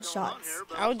shots.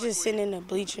 I was just sitting in the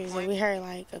bleachers and we heard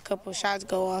like a couple shots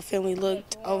go off and we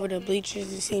looked over the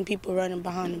bleachers and seen people running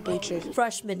behind the bleachers.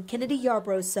 Freshman Kennedy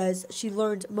Yarbrough says she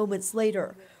learned moments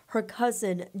later her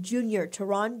cousin, junior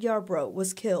Teron Yarbrough,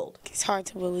 was killed. It's hard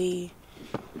to believe.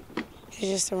 It's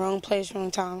just the wrong place,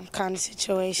 wrong time kind of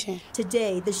situation.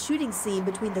 Today, the shooting scene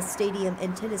between the stadium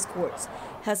and tennis courts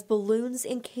has balloons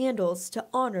and candles to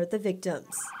honor the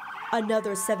victims.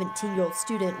 Another 17-year-old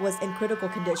student was in critical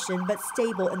condition but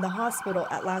stable in the hospital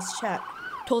at last check.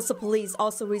 Tulsa police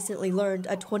also recently learned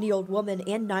a 20-year-old woman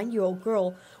and 9-year-old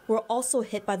girl were also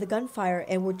hit by the gunfire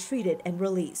and were treated and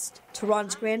released.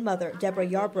 Teron's grandmother, Deborah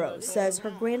Yarbrough, says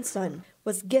her grandson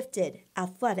was gifted,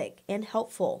 athletic, and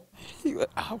helpful. He will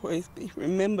always be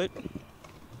remembered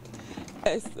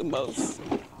as the most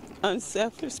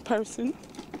unselfish person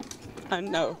I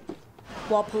know.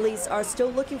 While police are still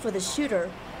looking for the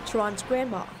shooter, Teron's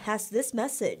grandma has this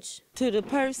message. To the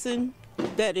person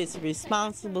that is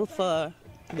responsible for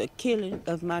the killing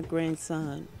of my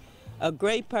grandson, a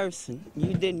great person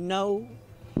you didn't know,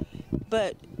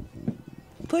 but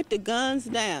put the guns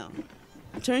down,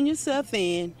 turn yourself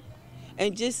in,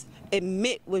 and just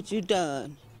admit what you've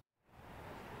done.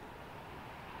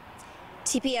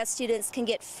 TPS students can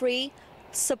get free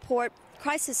support,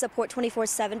 crisis support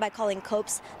 24/7 by calling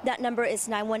COPES. That number is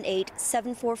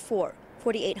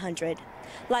 918-744-4800.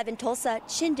 Live in Tulsa,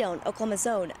 Shindon, Oklahoma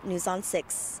Zone, News on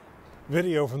 6.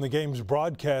 Video from the game's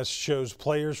broadcast shows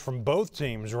players from both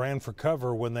teams ran for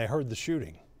cover when they heard the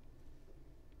shooting.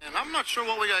 And I'm not sure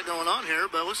what we got going on here,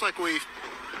 but it looks like we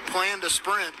planned a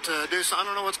sprint to do so. I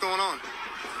don't know what's going on.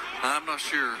 I'm not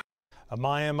sure. A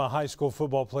Miami high school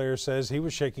football player says he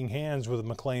was shaking hands with a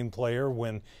McLean player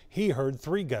when he heard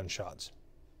 3 gunshots.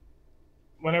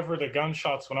 Whenever the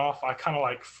gunshots went off, I kind of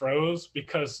like froze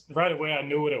because right away I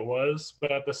knew what it was,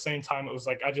 but at the same time it was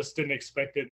like I just didn't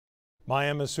expect it.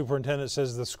 Miami's superintendent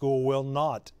says the school will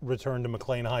not return to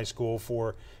McLean High School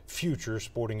for future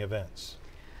sporting events.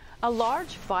 A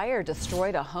large fire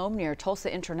destroyed a home near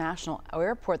Tulsa International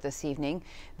Airport this evening.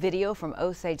 Video from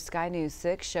Osage Sky News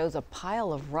 6 shows a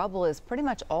pile of rubble is pretty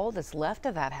much all that's left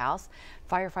of that house.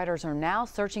 Firefighters are now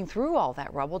searching through all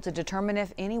that rubble to determine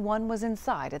if anyone was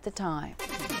inside at the time.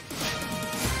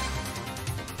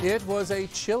 It was a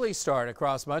chilly start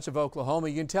across much of Oklahoma.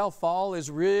 You can tell fall is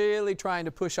really trying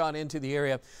to push on into the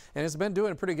area, and it's been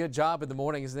doing a pretty good job in the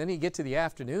mornings. And then you get to the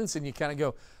afternoons and you kind of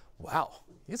go, wow,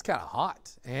 it's kind of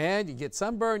hot, and you get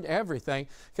sunburned, everything,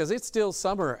 because it's still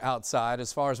summer outside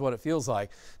as far as what it feels like.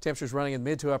 Temperatures running in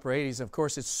mid to upper 80s. Of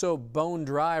course, it's so bone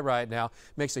dry right now.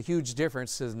 Makes a huge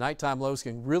difference as nighttime lows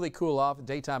can really cool off and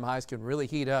daytime highs can really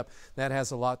heat up. That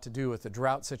has a lot to do with the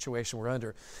drought situation we're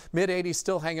under. Mid 80s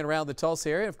still hanging around the Tulsa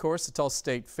area. Of course, the Tulsa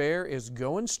State Fair is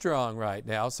going strong right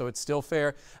now, so it's still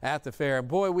fair at the fair. And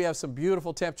boy, we have some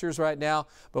beautiful temperatures right now,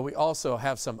 but we also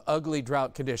have some ugly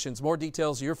drought conditions. More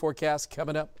details of your forecast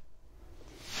coming up.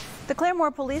 The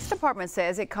Claremore Police Department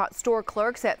says it caught store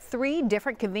clerks at 3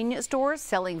 different convenience stores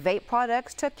selling vape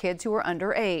products to kids who are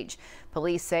underage.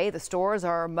 Police say the stores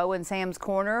are Mo and Sam's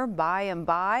Corner, Buy and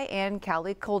Buy, and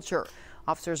Cali Culture.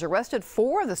 Officers arrested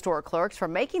 4 of the store clerks for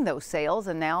making those sales,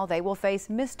 and now they will face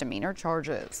misdemeanor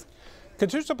charges.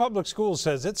 Catoosa Public Schools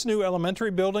says its new elementary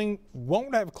building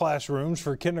won't have classrooms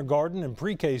for kindergarten and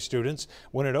pre-K students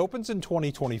when it opens in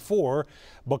 2024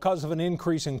 because of an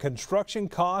increase in construction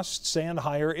costs and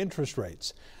higher interest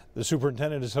rates. The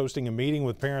superintendent is hosting a meeting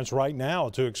with parents right now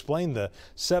to explain the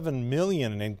 $7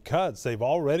 million in cuts they've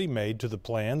already made to the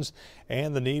plans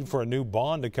and the need for a new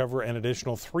bond to cover an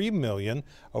additional $3 million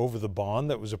over the bond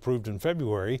that was approved in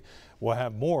February. We'll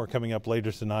have more coming up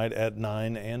later tonight at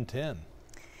 9 and 10.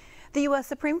 The U.S.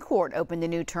 Supreme Court opened a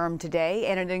new term today,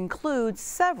 and it includes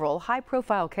several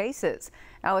high-profile cases.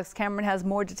 Alex Cameron has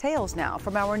more details now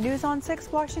from our News on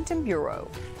 6 Washington Bureau.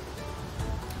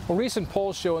 Well, recent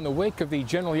polls show in the wake of the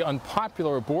generally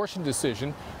unpopular abortion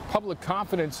decision, public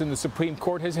confidence in the Supreme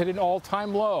Court has hit an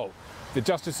all-time low. The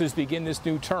justices begin this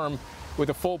new term with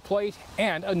a full plate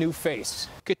and a new face.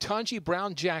 Ketanji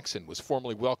Brown Jackson was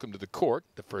formally welcomed to the court.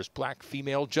 The first black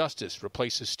female justice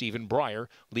replaces Stephen Breyer,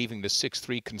 leaving the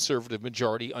 6-3 conservative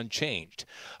majority unchanged.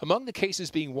 Among the cases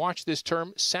being watched this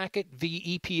term, Sackett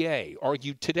v. EPA,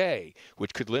 argued today,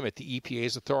 which could limit the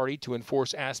EPA's authority to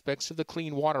enforce aspects of the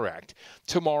Clean Water Act.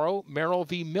 Tomorrow, Merrill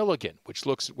v. Milligan, which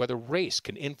looks at whether race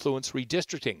can influence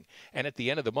redistricting. And at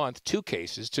the end of the month, 2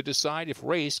 cases to decide if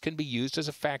race can be used as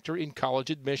a factor in college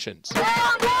admissions.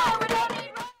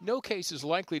 No case is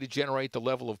likely to generate the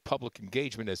level of public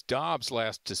engagement as Dobbs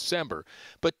last December,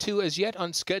 but two as yet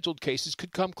unscheduled cases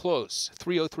could come close.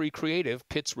 303 Creative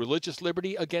pits religious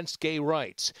liberty against gay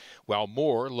rights, while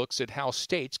Moore looks at how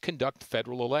states conduct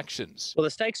federal elections. Well,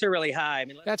 the stakes are really high.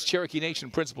 That's Cherokee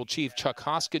Nation Principal Chief Chuck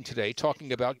Hoskin today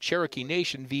talking about Cherokee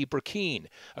Nation v. Burkeen,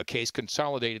 a case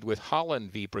consolidated with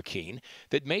Holland v. Burkeen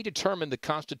that may determine the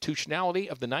constitutionality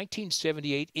of the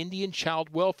 1978 Indian Child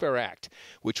Welfare Act,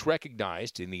 which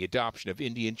recognized in the adoption of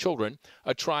Indian children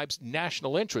a tribe's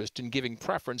national interest in giving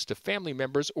preference to family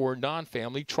members or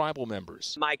non-family tribal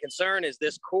members. My concern is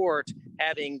this court,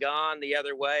 having gone the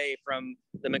other way from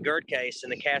the McGirt case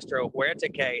and the Castro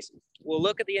Huerta case, will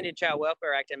look at the Indian Child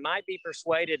Welfare Act and might be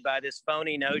persuaded by this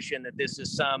phony notion that this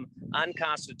is some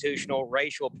unconstitutional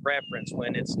racial preference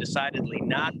when it's decidedly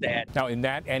not that. Now, in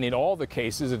that and in all the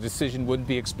cases, a decision wouldn't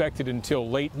be expected until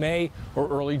late May or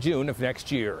early June of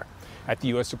next year. At the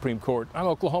U.S. Supreme Court, I'm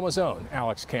Oklahoma's own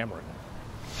Alex Cameron.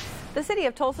 The city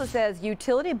of Tulsa says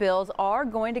utility bills are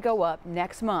going to go up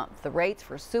next month. The rates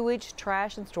for sewage,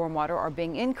 trash, and stormwater are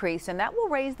being increased, and that will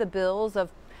raise the bills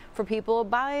for people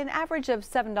by an average of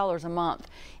 $7 a month.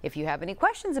 If you have any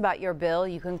questions about your bill,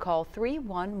 you can call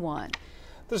 311.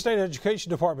 The State Education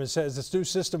Department says its new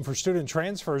system for student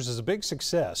transfers is a big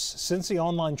success. Since the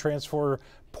online transfer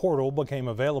portal became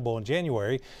available in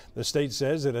January, the state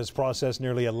says it has processed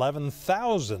nearly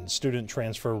 11,000 student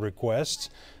transfer requests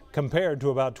compared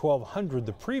to about 1,200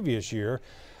 the previous year.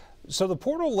 So the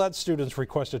portal lets students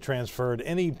request a transfer at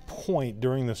any point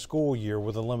during the school year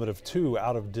with a limit of 2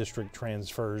 out-of-district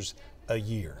transfers a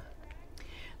year.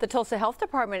 The Tulsa Health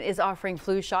Department is offering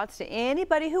flu shots to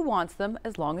anybody who wants them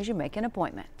as long as you make an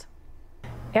appointment.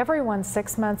 Everyone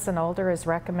 6 months and older is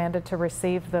recommended to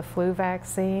receive the flu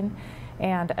vaccine,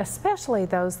 and especially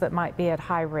those that might be at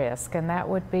high risk, and that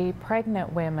would be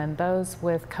pregnant women, those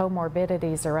with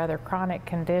comorbidities or other chronic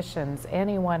conditions,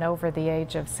 anyone over the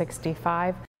age of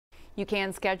 65. You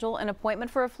can schedule an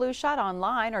appointment for a flu shot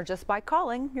online or just by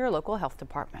calling your local health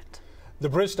department. The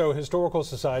Bristow Historical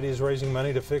Society is raising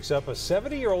money to fix up a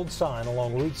 70-year-old sign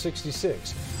along Route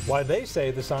 66. Why they say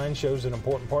the sign shows an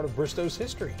important part of Bristow's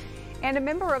history. And a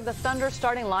member of the Thunder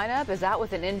starting lineup is out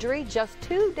with an injury just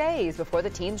 2 days before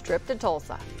the team's trip to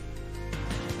Tulsa.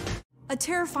 A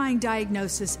terrifying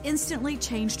diagnosis instantly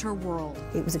changed her world.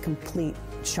 It was a complete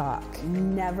shock.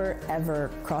 Never, ever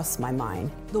crossed my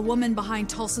mind. The woman behind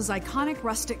Tulsa's iconic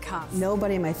rustic cuff.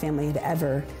 Nobody in my family had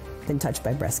ever been touched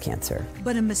by breast cancer.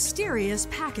 But a mysterious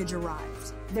package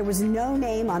arrived. There was no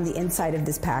name on the inside of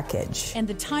this package. And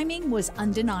the timing was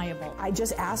undeniable. I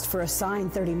just asked for a sign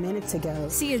 30 minutes ago.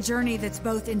 See a journey that's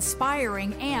both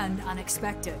inspiring and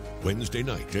unexpected. Wednesday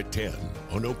night at 10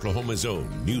 on Oklahoma's own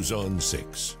News on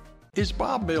 6. Is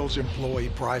Bob Bill's employee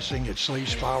pricing at Sleeve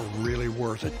Spa really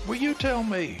worth it? Will you tell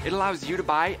me? It allows you to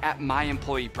buy at my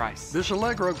employee price. This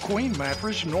Allegro Queen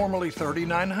mattress normally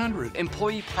 $3,900.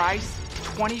 Employee price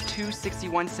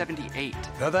 $2,261.78.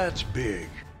 Now that's big.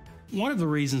 One of the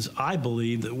reasons I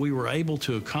believe that we were able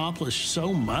to accomplish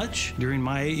so much during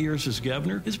my 8 years as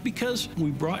governor is because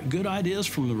we brought good ideas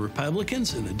from the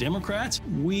Republicans and the Democrats.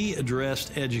 We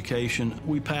addressed education.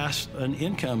 We passed an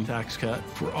income tax cut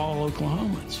for all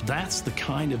Oklahomans. That's the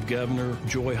kind of governor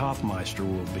Joy Hoffmeister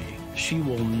will be. She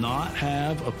will not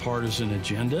have a partisan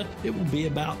agenda. It will be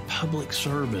about public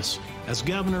service. As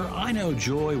governor, I know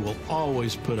Joy will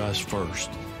always put us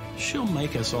first. She'll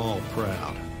make us all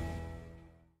proud.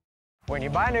 When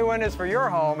you buy new windows for your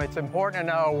home, it's important to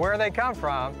know where they come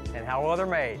from and how well they're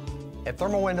made. At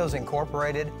Thermal Windows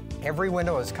Incorporated, every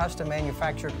window is custom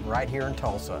manufactured right here in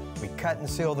Tulsa. We cut and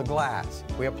seal the glass.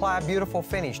 We apply a beautiful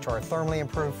finish to our thermally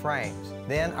improved frames.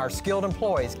 Then our skilled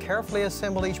employees carefully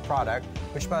assemble each product,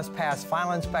 which must pass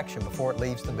final inspection before it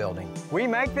leaves the building. We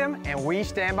make them and we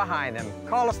stand behind them.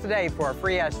 Call us today for a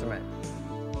free estimate.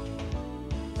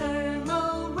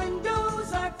 Thermal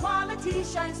Windows, our quality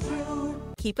shines through.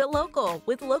 Keep it local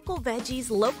with local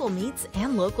veggies, local meats,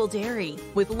 and local dairy.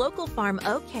 With Local Farm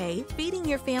OK, feeding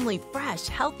your family fresh,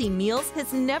 healthy meals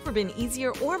has never been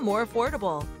easier or more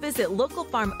affordable. Visit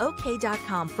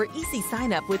localfarmok.com for easy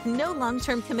sign up with no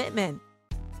long-term commitment.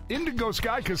 Indigo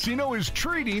Sky Casino is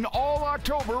treating all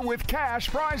October with cash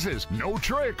prizes. No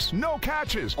tricks, no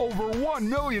catches. Over $1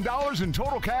 million in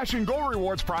total cash and gold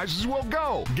rewards prizes will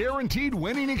go. Guaranteed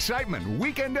winning excitement,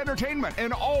 weekend entertainment,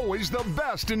 and always the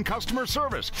best in customer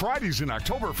service. Fridays in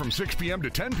October from 6 p.m. to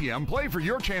 10 p.m. Play for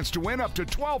your chance to win up to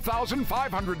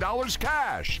 $12,500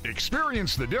 cash.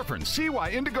 Experience the difference. See why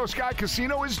Indigo Sky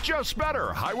Casino is just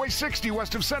better. Highway 60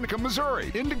 west of Seneca, Missouri.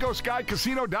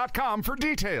 IndigoSkyCasino.com for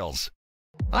details.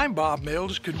 I'm Bob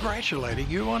Mills, congratulating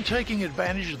you on taking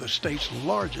advantage of the state's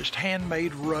largest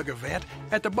handmade rug event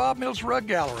at the Bob Mills Rug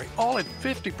Gallery, all at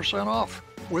 50% off.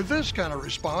 With this kind of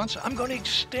response, I'm going to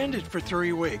extend it for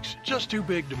 3 weeks. Just too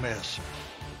big to miss.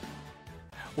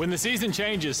 When the season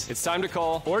changes, it's time to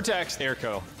call or text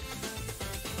Airco.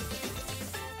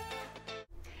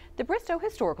 The Bristow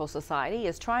Historical Society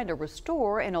is trying to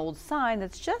restore an old sign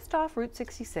that's just off Route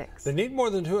 66. They need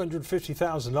more than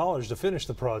 $250,000 to finish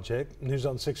the project. News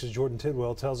on 6's Jordan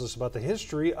Tidwell tells us about the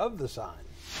history of the sign.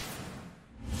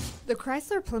 The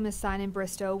Chrysler Plymouth sign in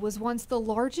Bristow was once the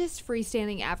largest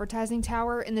freestanding advertising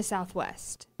tower in the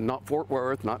Southwest. Not Fort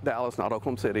Worth, not Dallas, not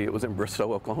Oklahoma City. It was in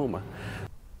Bristow, Oklahoma.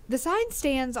 The sign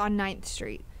stands on 9th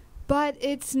Street, but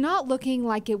it's not looking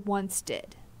like it once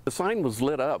did. The sign was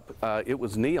lit up. It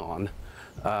was neon,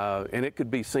 and it could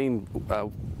be seen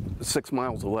 6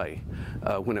 miles away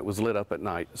when it was lit up at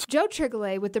night. Joe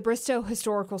Trigolet with the Bristow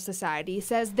Historical Society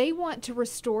says they want to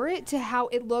restore it to how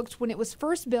it looked when it was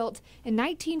first built in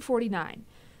 1949.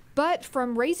 But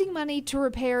from raising money to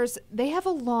repairs, they have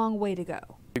a long way to go.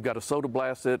 You've got to soda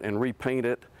blast it and repaint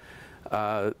it.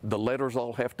 The letters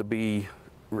all have to be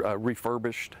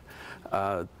refurbished.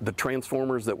 The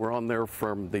transformers that were on there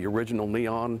from the original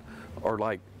neon are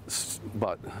like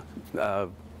about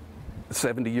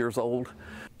 70 years old.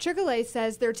 Trigolet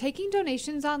says they're taking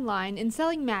donations online and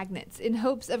selling magnets in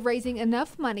hopes of raising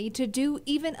enough money to do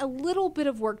even a little bit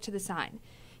of work to the sign.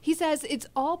 He says it's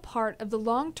all part of the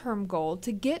long-term goal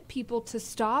to get people to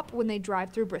stop when they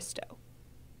drive through Bristow.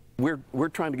 We're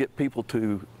trying to get people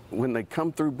to, when they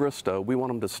come through Bristow, we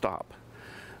want them to stop.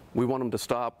 We want them to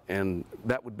stop, and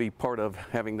that would be part of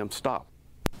having them stop.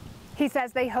 He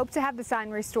says they hope to have the sign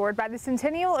restored by the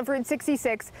centennial of Route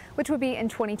 66, which would be in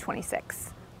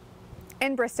 2026.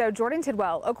 In Bristow, Jordan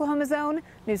Tidwell, Oklahoma's Own,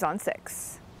 News on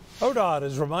 6. ODOT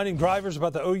is reminding drivers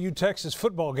about the OU Texas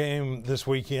football game this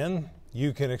weekend.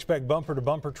 You can expect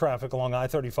bumper-to-bumper traffic along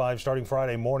I-35 starting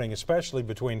Friday morning, especially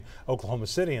between Oklahoma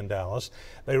City and Dallas.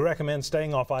 They recommend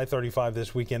staying off I-35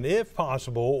 this weekend if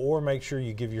possible, or make sure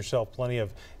you give yourself plenty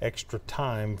of extra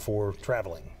time for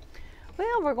traveling.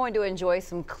 Well, we're going to enjoy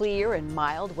some clear and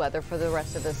mild weather for the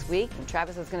rest of this week. And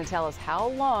Travis is going to tell us how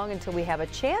long until we have a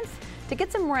chance to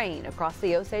get some rain across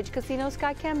the Osage Casino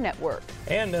Skycam network.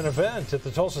 And an event at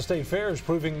the Tulsa State Fair is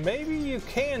proving maybe you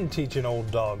can teach an old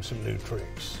dog some new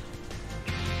tricks.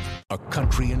 A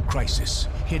country in crisis,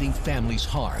 hitting families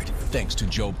hard thanks to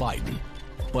Joe Biden.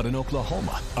 But in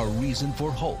Oklahoma, a reason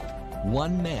for hope.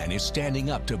 One man is standing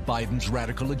up to Biden's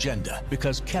radical agenda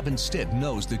because Kevin Stitt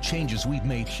knows the changes we've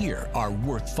made here are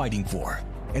worth fighting for.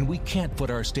 And we can't put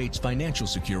our state's financial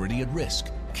security at risk.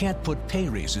 Can't put pay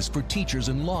raises for teachers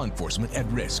and law enforcement at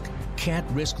risk. Can't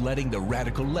risk letting the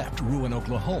radical left ruin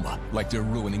Oklahoma like they're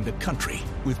ruining the country.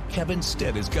 With Kevin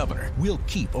Stitt as governor, we'll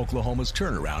keep Oklahoma's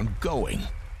turnaround going.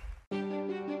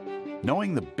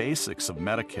 Knowing the basics of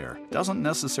Medicare doesn't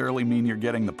necessarily mean you're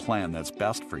getting the plan that's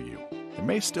best for you. There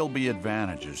may still be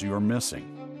advantages you are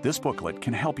missing. This booklet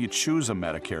can help you choose a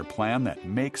Medicare plan that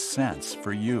makes sense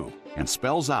for you and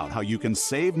spells out how you can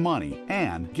save money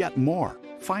and get more.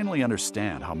 Finally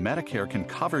understand how Medicare can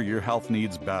cover your health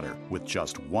needs better with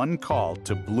just one call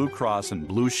to Blue Cross and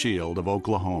Blue Shield of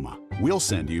Oklahoma. We'll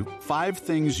send you 5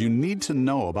 things you need to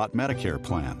know about Medicare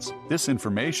plans. This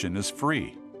information is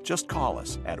free. Just call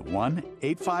us at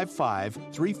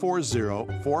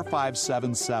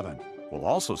 1-855-340-4577. We'll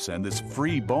also send this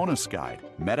free bonus guide,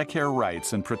 Medicare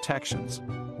Rights and Protections.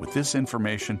 With this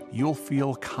information, you'll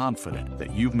feel confident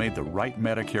that you've made the right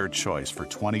Medicare choice for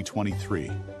 2023.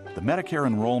 The Medicare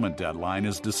enrollment deadline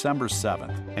is December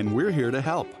 7th, and we're here to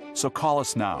help. So call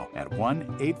us now at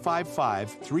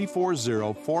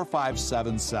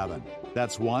 1-855-340-4577.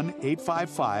 That's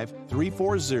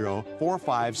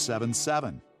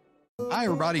 1-855-340-4577. Hi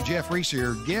everybody, Jeff Reese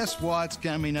here. Guess what's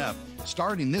coming up?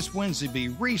 Starting this Wednesday be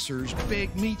Reese's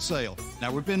Big Meat Sale.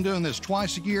 Now we've been doing this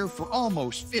twice a year for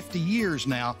almost 50 years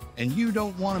now, and you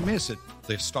don't want to miss it.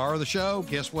 The star of the show,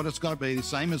 guess what it's going to be? The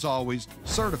same as always,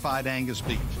 certified Angus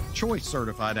beef, choice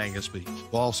certified Angus beef.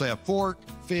 We'll also have pork,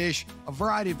 fish, a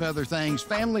variety of other things,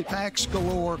 family packs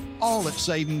galore, all at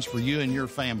savings for you and your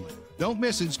family. Don't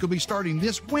miss it. It's going to be starting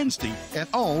this Wednesday at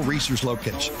all Reese's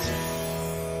locations.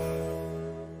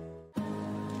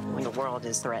 When the world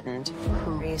is threatened,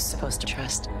 who are you supposed to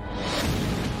trust?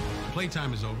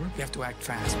 Playtime is over. You have to act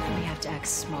fast. And we have to act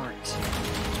smart.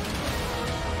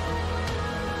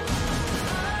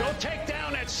 Go take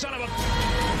down that son of a...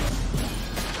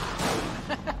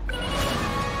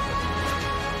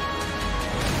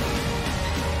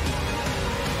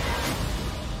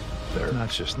 They're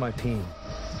not just my team.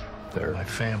 They're my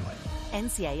family.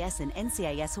 NCIS and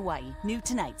NCIS Hawaii. New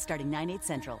tonight starting 9/8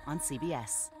 Central on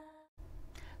CBS.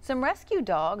 Some rescue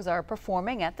dogs are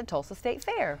performing at the Tulsa State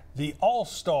Fair. The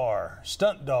All-Star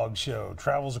Stunt Dog Show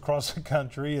travels across the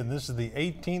country, and this is the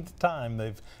 18th time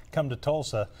they've come to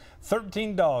Tulsa.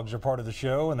 13 dogs are part of the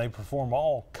show, and they perform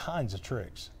all kinds of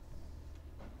tricks.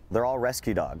 They're all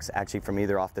rescue dogs, actually from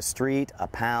either off the street, a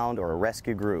pound, or a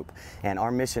rescue group. And our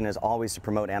mission is always to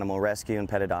promote animal rescue and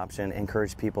pet adoption,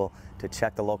 encourage people to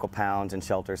check the local pounds and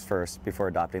shelters first before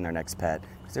adopting their next pet.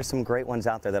 Because there's some great ones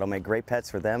out there that'll make great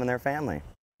pets for them and their family.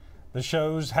 The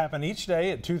shows happen each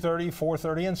day at 2:30,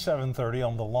 4:30, and 7:30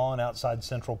 on the lawn outside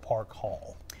Central Park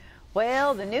Hall.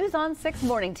 Well, the News on 6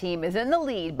 morning team is in the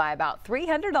lead by about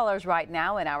 $300 right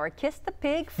now in our Kiss the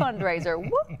Pig fundraiser.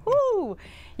 Woohoo!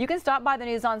 You can stop by the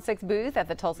News on 6 booth at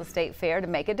the Tulsa State Fair to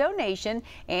make a donation,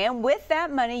 and with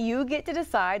that money, you get to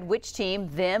decide which team,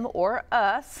 them or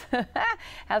us,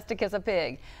 has to kiss a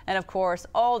pig. And of course,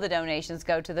 all the donations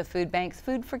go to the Food Bank's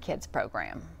Food for Kids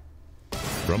program.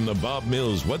 From the Bob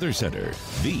Mills Weather Center,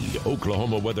 the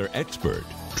Oklahoma weather expert,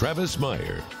 Travis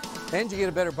Meyer. And you get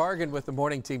a better bargain with the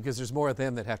morning team because there's more of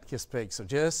them that have to kiss pigs. So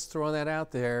just throwing that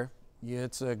out there.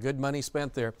 It's a good money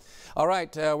spent there. All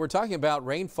right, we're talking about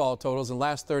rainfall totals in the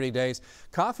last 30 days.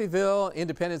 Coffeyville,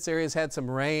 Independence areas had some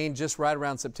rain just right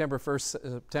around September 1st,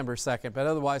 September 2nd. But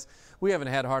otherwise, we haven't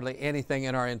had hardly anything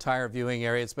in our entire viewing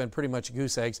area. It's been pretty much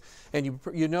goose eggs. And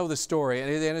you know the story.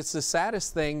 And it's the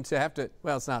saddest thing to have to,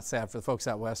 well, it's not sad for the folks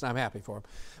out west, and I'm happy for them.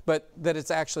 But that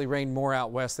it's actually rained more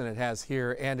out west than it has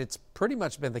here, and it's pretty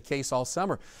much been the case all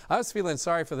summer. I was feeling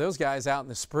sorry for those guys out in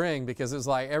the spring because it was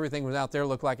like everything was out there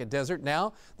looked like a desert.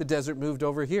 Now the desert moved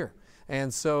over here.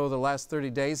 And so the last 30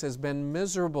 days has been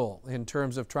miserable in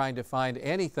terms of trying to find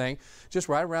anything. Just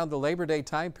right around the Labor Day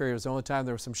time period was the only time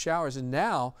there were some showers, and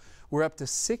now we're up to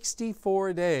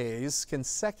 64 days,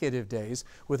 consecutive days,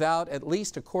 without at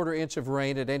least a quarter inch of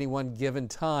rain at any one given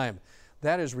time.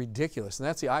 That is ridiculous, and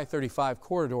that's the I-35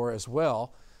 corridor as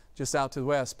well, just out to the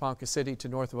west, Ponca City to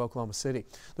north of Oklahoma City.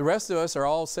 The rest of us are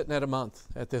all sitting at a month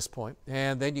at this point,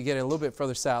 and then you get a little bit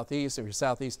further southeast. If you're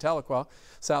southeast Tahlequah,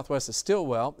 southwest of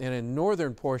Stillwell, and in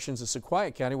northern portions of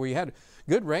Sequoia County, where you had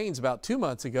good rains about 2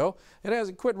 months ago, it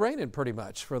hasn't quit raining pretty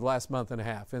much for the last month and a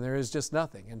half, and there is just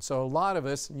nothing. And so a lot of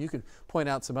us, and you could point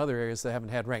out some other areas that haven't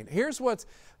had rain. Here's what's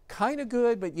kind of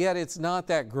good, but yet it's not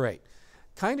that great.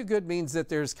 Kind of good means that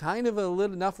there's kind of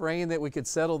enough rain that we could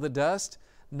settle the dust.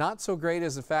 Not so great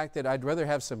as the fact that I'd rather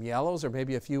have some yellows or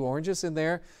maybe a few oranges in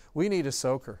there. We need a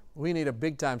soaker. We need a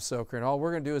big time soaker, and all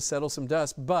we're going to do is settle some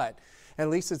dust. But at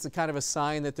least it's a kind of a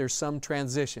sign that there's some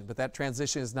transition. But that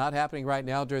transition is not happening right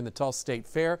now during the Tulsa State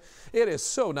Fair. It is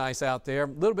so nice out there. A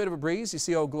little bit of a breeze. You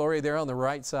see Old Glory there on the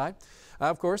right side.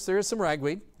 Of course, there is some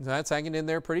ragweed. That's hanging in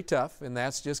there pretty tough, and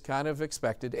that's just kind of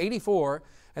expected. 84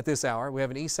 at this hour. We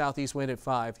have an east-southeast wind at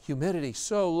 5. Humidity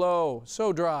so low,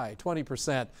 so dry,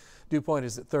 20%. Dew point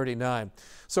is at 39.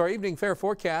 So our evening fair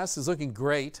forecast is looking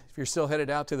great. If you're still headed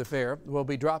out to the fair, we'll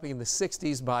be dropping in the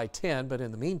 60s by 10. But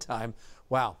in the meantime,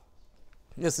 wow,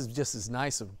 this is just as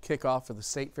nice a kickoff for the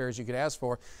state fair as you could ask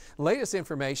for. Latest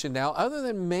information now, other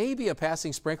than maybe a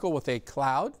passing sprinkle with a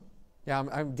cloud. Yeah,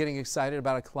 I'm getting excited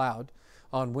about a cloud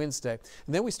on Wednesday.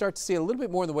 And then we start to see a little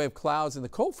bit more in the way of clouds, and the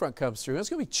cold front comes through. It's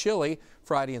going to be chilly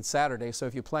Friday and Saturday, so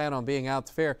if you plan on being out at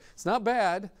the fair, it's not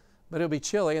bad, but it'll be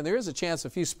chilly, and there is a chance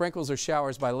of a few sprinkles or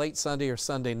showers by late Sunday or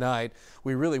Sunday night.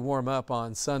 We really warm up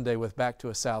on Sunday with back to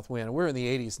a south wind. We're in the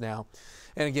 80s now.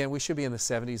 And again, we should be in the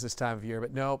 70s this time of year,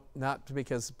 but no, not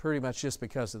because, pretty much just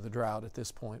because of the drought at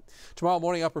this point. Tomorrow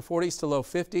morning, upper 40s to low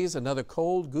 50s. Another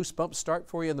cold goosebump start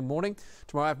for you in the morning.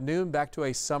 Tomorrow afternoon, back to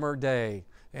a summer day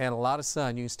and a lot of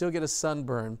sun. You can still get a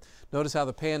sunburn. Notice how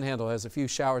the Panhandle has a few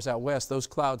showers out west. Those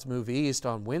clouds move east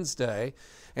on Wednesday.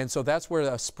 And so that's where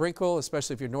a sprinkle,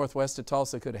 especially if you're northwest of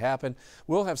Tulsa, could happen.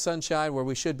 We'll have sunshine where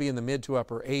we should be in the mid to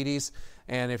upper 80s.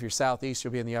 And if you're southeast,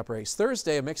 you'll be in the upper 80s.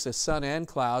 Thursday, a mix of sun and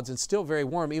clouds, and still very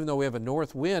warm, even though we have a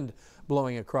north wind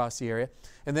blowing across the area.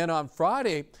 And then on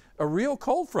Friday, a real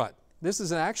cold front. This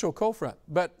is an actual cold front,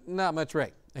 but not much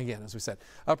rain. Again, as we said,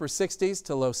 upper 60s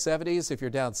to low 70s. If you're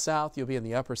down south, you'll be in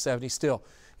the upper 70s. Still,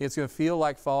 it's going to feel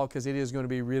like fall because it is going to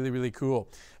be really, really cool.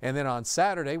 And then on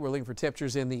Saturday, we're looking for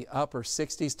temperatures in the upper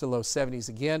 60s to low 70s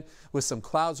again with some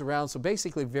clouds around. So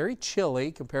basically very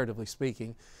chilly, comparatively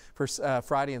speaking, for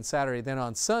Friday and Saturday. Then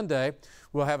on Sunday,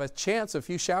 we'll have a chance of a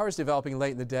few showers developing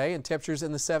late in the day and temperatures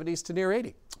in the 70s to near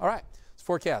 80. All right, this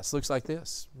forecast looks like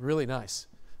this. Really nice.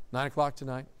 9 o'clock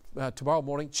tonight. Tomorrow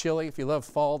morning, chilly. If you love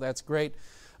fall, that's great.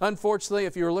 Unfortunately,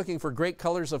 if you were looking for great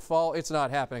colors of fall, it's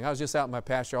not happening. I was just out in my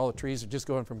pasture. All the trees are just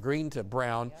going from green to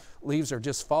brown. Yep. Leaves are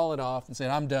just falling off and saying,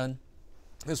 I'm done.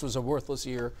 this was a worthless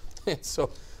year. So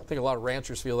I think a lot of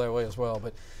ranchers feel that way as well.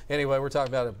 But anyway, we're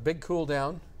talking about a big cool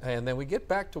down, and then we get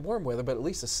back to warm weather, but at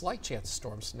least a slight chance of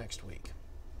storms next week.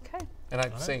 Okay. And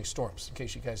I'm saying storms, in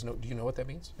case you guys know. Do you know what that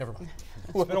means? Never mind.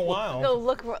 It's been a while. So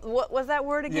look, what was that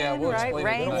word again? We'll right? explain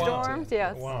it in a while. Rainstorms,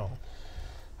 yes. Wow.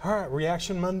 All right,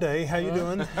 Reaction Monday. How you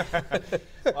doing?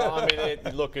 Well, I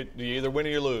mean, look, you either win or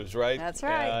you lose, right? That's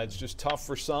right. It's just tough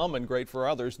for some and great for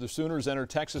others. The Sooners enter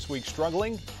Texas week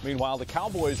struggling. Meanwhile, the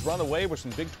Cowboys run away with some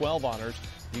Big 12 honors.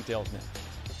 Details now.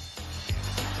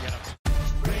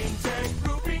 Rain Tech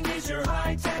Roofing is your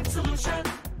high-tech solution.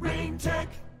 Rain Tech.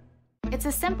 It's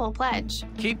a simple pledge.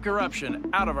 Keep corruption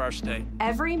out of our state.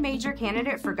 Every major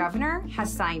candidate for governor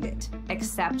has signed it,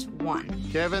 except one.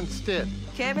 Kevin Stitt.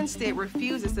 Kevin Stitt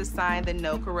refuses to sign the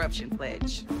no corruption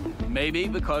pledge. Maybe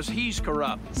because he's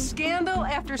corrupt. Scandal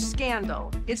after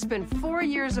scandal. It's been 4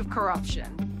 years of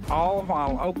corruption. All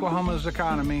while Oklahoma's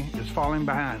economy is falling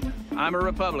behind. I'm a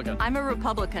Republican. I'm a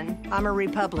Republican. I'm a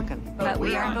Republican. But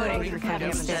we are voting for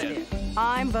Kevin Stitt.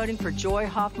 I'm voting for Joy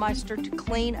Hoffmeister to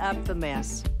clean up the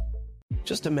mess.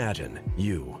 Just imagine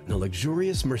you in a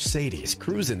luxurious Mercedes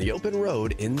cruising the open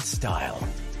road in style.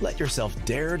 Let yourself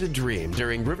dare to dream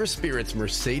during River Spirit's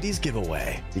Mercedes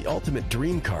giveaway. The ultimate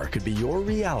dream car could be your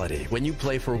reality when you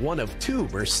play for one of 2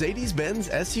 Mercedes-Benz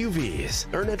SUVs.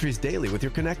 Earn entries daily with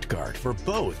your Connect card for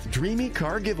both dreamy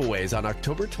car giveaways on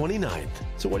October 29th.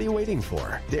 So what are you waiting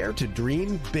for? Dare to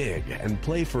dream big and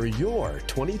play for your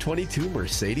 2022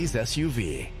 Mercedes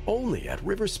SUV. Only at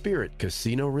River Spirit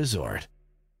Casino Resort.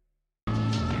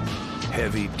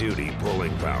 Heavy-duty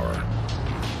pulling power.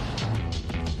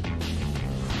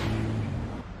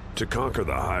 To conquer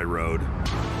the high road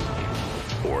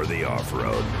or the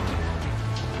off-road.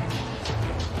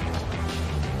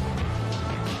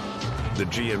 The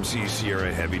GMC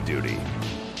Sierra Heavy Duty.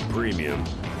 Premium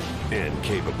and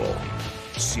capable.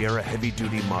 Sierra Heavy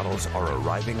Duty models are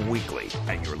arriving weekly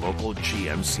at your local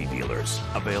GMC dealers.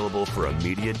 Available for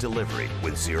immediate delivery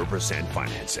with 0%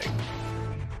 financing.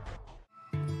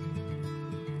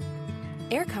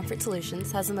 Air Comfort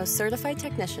Solutions has the most certified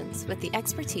technicians with the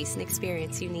expertise and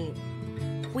experience you need.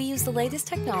 We use the latest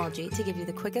technology to give you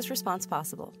the quickest response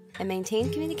possible and maintain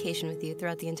communication with you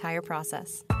throughout the entire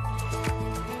process.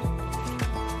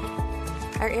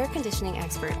 Our air conditioning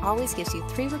expert always gives you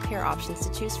 3 repair options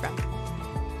to choose from.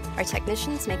 Our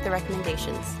technicians make the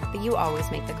recommendations, but you always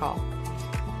make the call.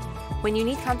 When you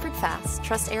need comfort fast,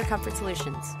 trust Air Comfort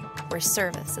Solutions, where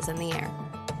service is in the air.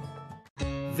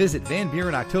 Visit Van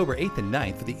Buren October 8th and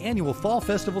 9th for the annual Fall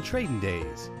Festival Trading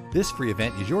Days. This free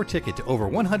event is your ticket to over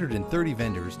 130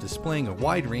 vendors displaying a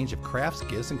wide range of crafts,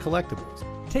 gifts, and collectibles.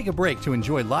 Take a break to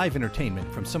enjoy live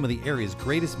entertainment from some of the area's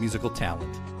greatest musical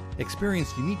talent.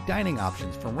 Experience unique dining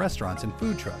options from restaurants and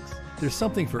food trucks. There's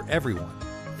something for everyone.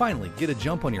 Finally, get a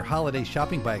jump on your holiday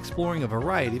shopping by exploring a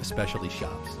variety of specialty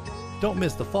shops. Don't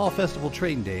miss the Fall Festival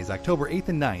Trading Days October 8th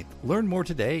and 9th. Learn more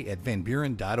today at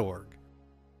vanburen.org.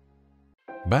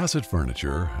 Bassett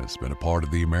Furniture has been a part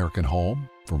of the American home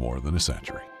for more than a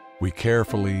century. We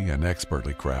carefully and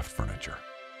expertly craft furniture.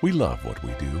 We love what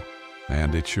we do,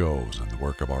 and it shows in the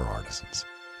work of our artisans.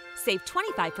 Save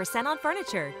 25% on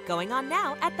furniture, going on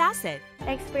now at Bassett.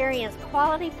 Experience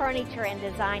quality furniture and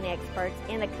design experts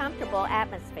in a comfortable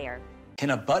atmosphere.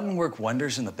 Can a button work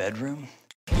wonders in the bedroom?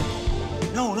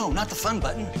 No, not the fun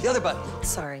button. The other button.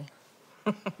 Sorry.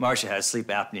 Marcia has sleep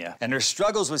apnea, and her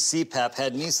struggles with CPAP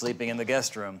had me sleeping in the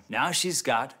guest room. Now she's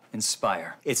got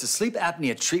Inspire. It's a sleep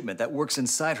apnea treatment that works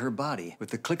inside her body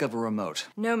with the click of a remote.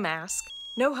 No mask,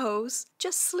 no hose,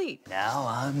 just sleep. Now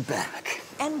I'm back.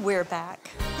 And we're back.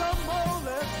 Come on,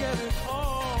 let's get it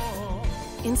on.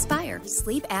 Inspire,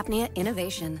 sleep apnea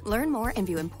innovation. Learn more and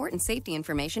view important safety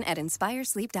information at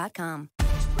inspiresleep.com.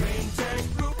 Rain Tech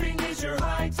Roofing is your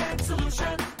high-tech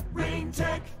solution. Rain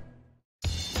Tech.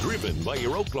 Driven by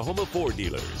your Oklahoma Ford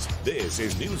dealers, this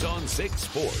is News on 6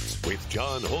 Sports with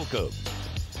John Holcomb.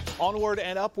 Onward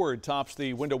and upward tops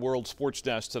the Window World Sports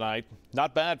Desk tonight.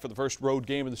 Not bad for the first road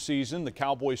game of the season. The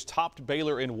Cowboys topped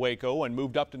Baylor in Waco and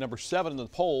moved up to number 7 in the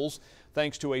polls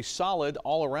thanks to a solid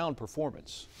all-around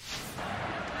performance.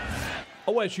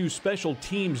 OSU's special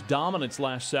teams dominance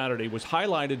last Saturday was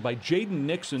highlighted by Jaden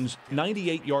Nixon's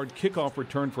 98-yard kickoff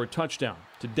return for a touchdown.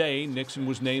 Today, Nixon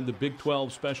was named the Big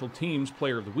 12 Special Teams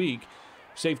Player of the Week.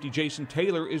 Safety Jason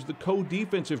Taylor is the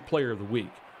co-defensive Player of the Week.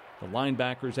 The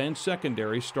linebackers and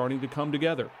secondary starting to come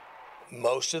together.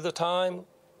 Most of the time,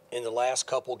 in the last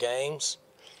couple games,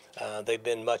 they've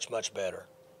been much, much better.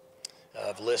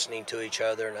 of listening to each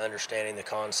other and understanding the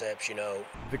concepts,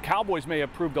 The Cowboys may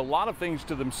have proved a lot of things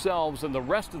to themselves and the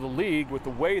rest of the league with the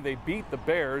way they beat the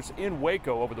Bears in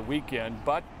Waco over the weekend,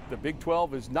 but the Big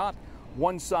 12 is not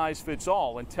one size fits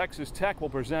all, and Texas Tech will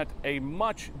present a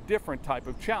much different type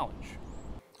of challenge.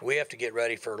 We have to get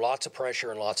ready for lots of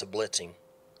pressure and lots of blitzing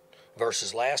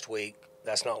versus last week.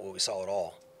 That's not what we saw at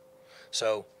all.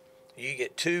 So you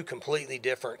get two completely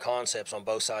different concepts on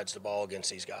both sides of the ball against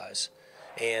these guys.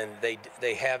 And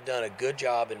they have done a good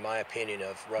job, in my opinion,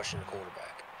 of rushing the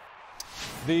quarterback.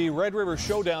 The Red River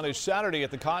Showdown is Saturday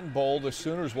at the Cotton Bowl. The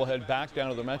Sooners will head back down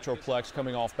to the Metroplex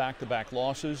coming off back-to-back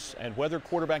losses. And whether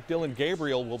quarterback Dylan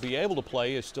Gabriel will be able to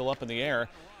play is still up in the air.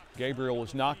 Gabriel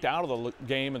was knocked out of the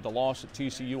game at the loss at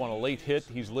TCU on a late hit.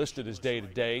 He's listed as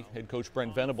day-to-day. Head coach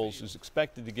Brent Venables is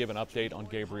expected to give an update on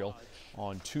Gabriel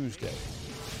on Tuesday.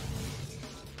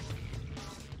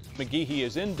 McGehee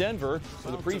is in Denver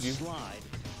for the preview.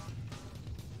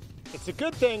 It's a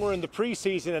good thing we're in the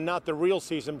preseason and not the real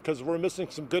season because we're missing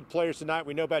some good players tonight.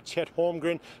 We know about Chet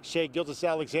Holmgren, Shea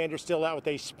Gilgeous-Alexander still out with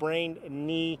a sprained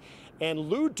knee. And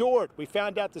Lou Dort, we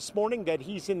found out this morning that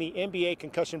he's in the NBA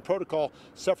concussion protocol,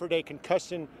 suffered a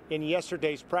concussion in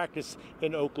yesterday's practice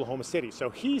in Oklahoma City.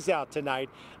 So he's out tonight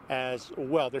as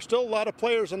well. There's still a lot of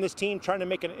players on this team trying to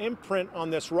make an imprint on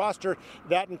this roster.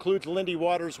 That includes Lindy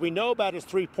Waters. We know about his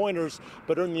three-pointers,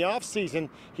 but in the offseason,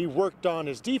 he worked on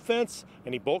his defense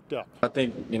and he bulked up. I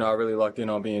think, I really locked in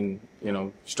on being,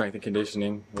 strength and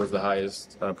conditioning was the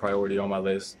highest priority on my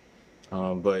list.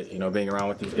 But being around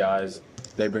with these guys,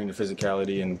 they bring the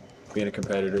physicality, and being a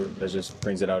competitor, that just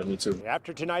brings it out of me too.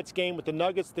 After tonight's game with the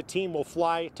Nuggets, the team will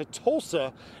fly to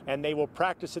Tulsa, and they will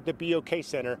practice at the BOK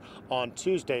Center on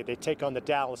Tuesday. They take on the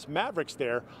Dallas Mavericks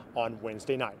there on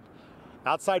Wednesday night.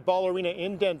 Outside Ball Arena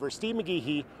in Denver, Steve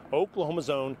McGehee, Oklahoma's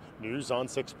own News on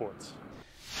 6 Sports.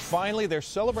 Finally, they're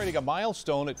celebrating a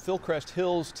milestone at Fillcrest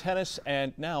Hills Tennis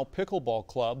and now Pickleball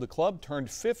Club. The club turned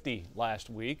 50 last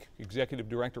week. Executive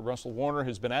Director Russell Warner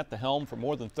has been at the helm for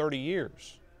more than 30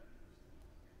 years.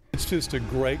 It's just a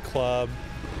great club.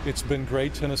 It's been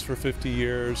great tennis for 50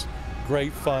 years,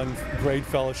 great fun, great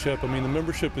fellowship. I mean, the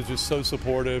membership is just so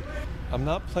supportive. I'm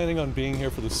not planning on being here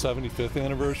for the 75th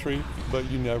anniversary, but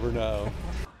you never know.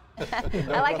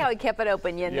 I like how he kept it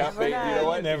open. You never know. You know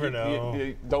what? You never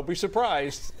know. Don't be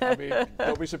surprised. I mean,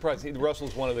 don't be surprised.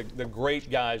 Russell's one of the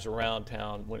great guys around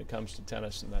town when it comes to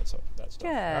tennis and that stuff. Good.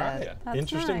 Yeah.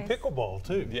 Interesting nice. pickleball,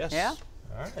 too. Yes. Yeah.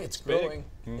 All right. It's growing.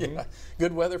 Mm-hmm. Yeah.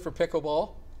 Good weather for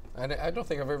pickleball. I don't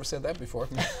think I've ever said that before.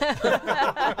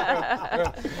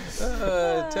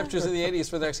 Temperatures in the 80s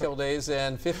for the next couple days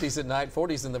and 50s at night,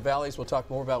 40s in the valleys. We'll talk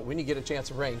more about when you get a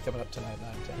chance of rain coming up tonight.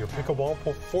 9-10. Your pickleball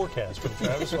forecast with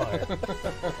Travis Meyer.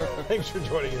 Thanks for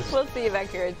joining us. We'll see you back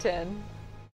here at 10.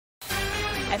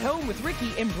 At home with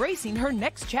Ricky, embracing her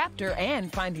next chapter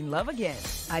and finding love again.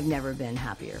 I've never been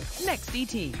happier. Next,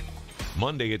 ET.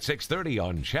 Monday at 6:30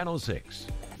 on Channel 6.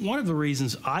 One of the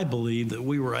reasons I believe that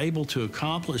we were able to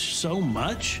accomplish so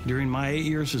much during my 8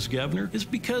 years as governor is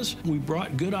because we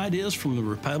brought good ideas from the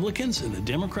Republicans and the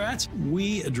Democrats.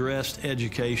 We addressed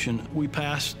education. We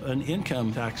passed an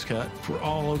income tax cut for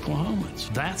all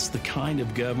Oklahomans. That's the kind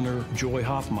of governor Joy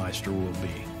Hoffmeister will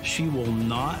be. She will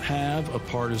not have a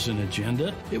partisan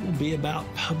agenda. It will be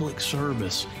about public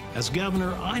service. As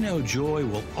governor, I know Joy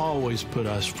will always put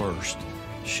us first.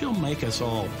 She'll make us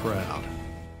all proud.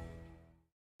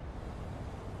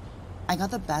 I got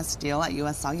the best deal at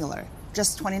US Cellular.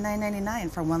 Just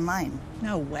 $29.99 for one line.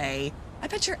 No way. I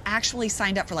bet you're actually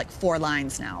signed up for like 4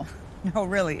 lines now. No,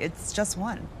 really, it's just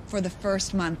one. For the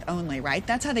first month only, right?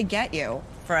 That's how they get you.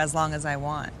 For as long as I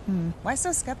want. Why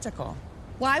so skeptical?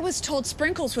 Well, I was told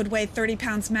sprinkles would weigh 30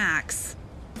 pounds max.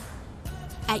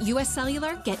 At US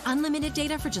Cellular, get unlimited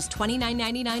data for just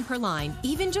 $29.99 per line,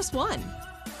 even just one.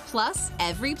 Plus,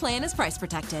 every plan is price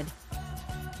protected.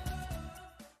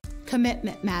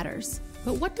 Commitment matters.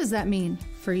 But what does that mean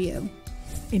for you?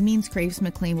 It means Graves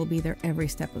McLean will be there every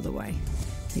step of the way.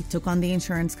 They took on the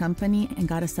insurance company and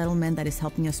got a settlement that is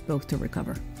helping us both to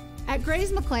recover. At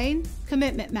Graves McLean,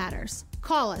 commitment matters.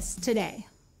 Call us today.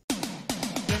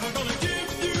 Never gonna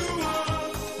give you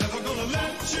up, never gonna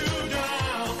let you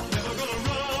down, never gonna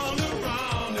run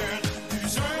around and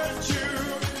desert you.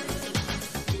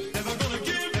 Never gonna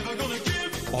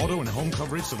give. Auto and home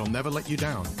coverage that'll never let you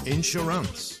down.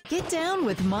 Insurance. Get down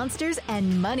with monsters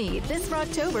and money this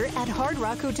October at Hard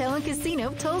Rock Hotel and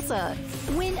Casino, Tulsa.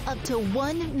 Win up to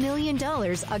 $1 million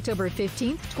October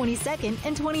 15th, 22nd,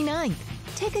 and 29th.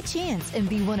 Take a chance and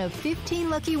be one of 15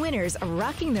 lucky winners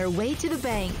rocking their way to the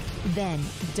bank. Then,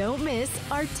 don't miss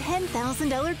our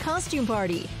 $10,000 costume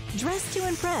party. Dress to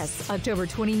Impress, October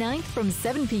 29th from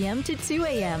 7 p.m. to 2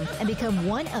 a.m. and become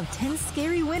one of 10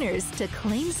 scary winners to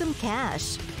claim some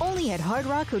cash. Only at Hard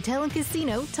Rock Hotel and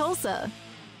Casino, Tulsa.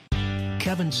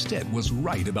 Kevin Stitt was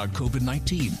right about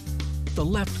COVID-19. The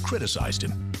left criticized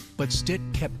him, but Stitt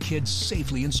kept kids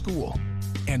safely in school,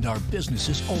 and our business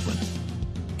is open.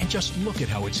 And just look at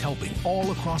how it's helping all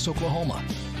across Oklahoma.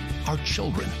 Our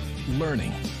children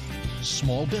learning,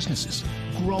 small businesses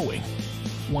growing,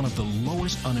 one of the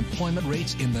lowest unemployment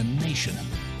rates in the nation.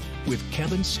 With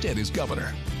Kevin Stitt as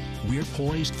governor, we're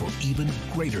poised for even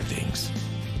greater things,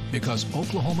 because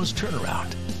Oklahoma's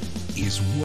turnaround is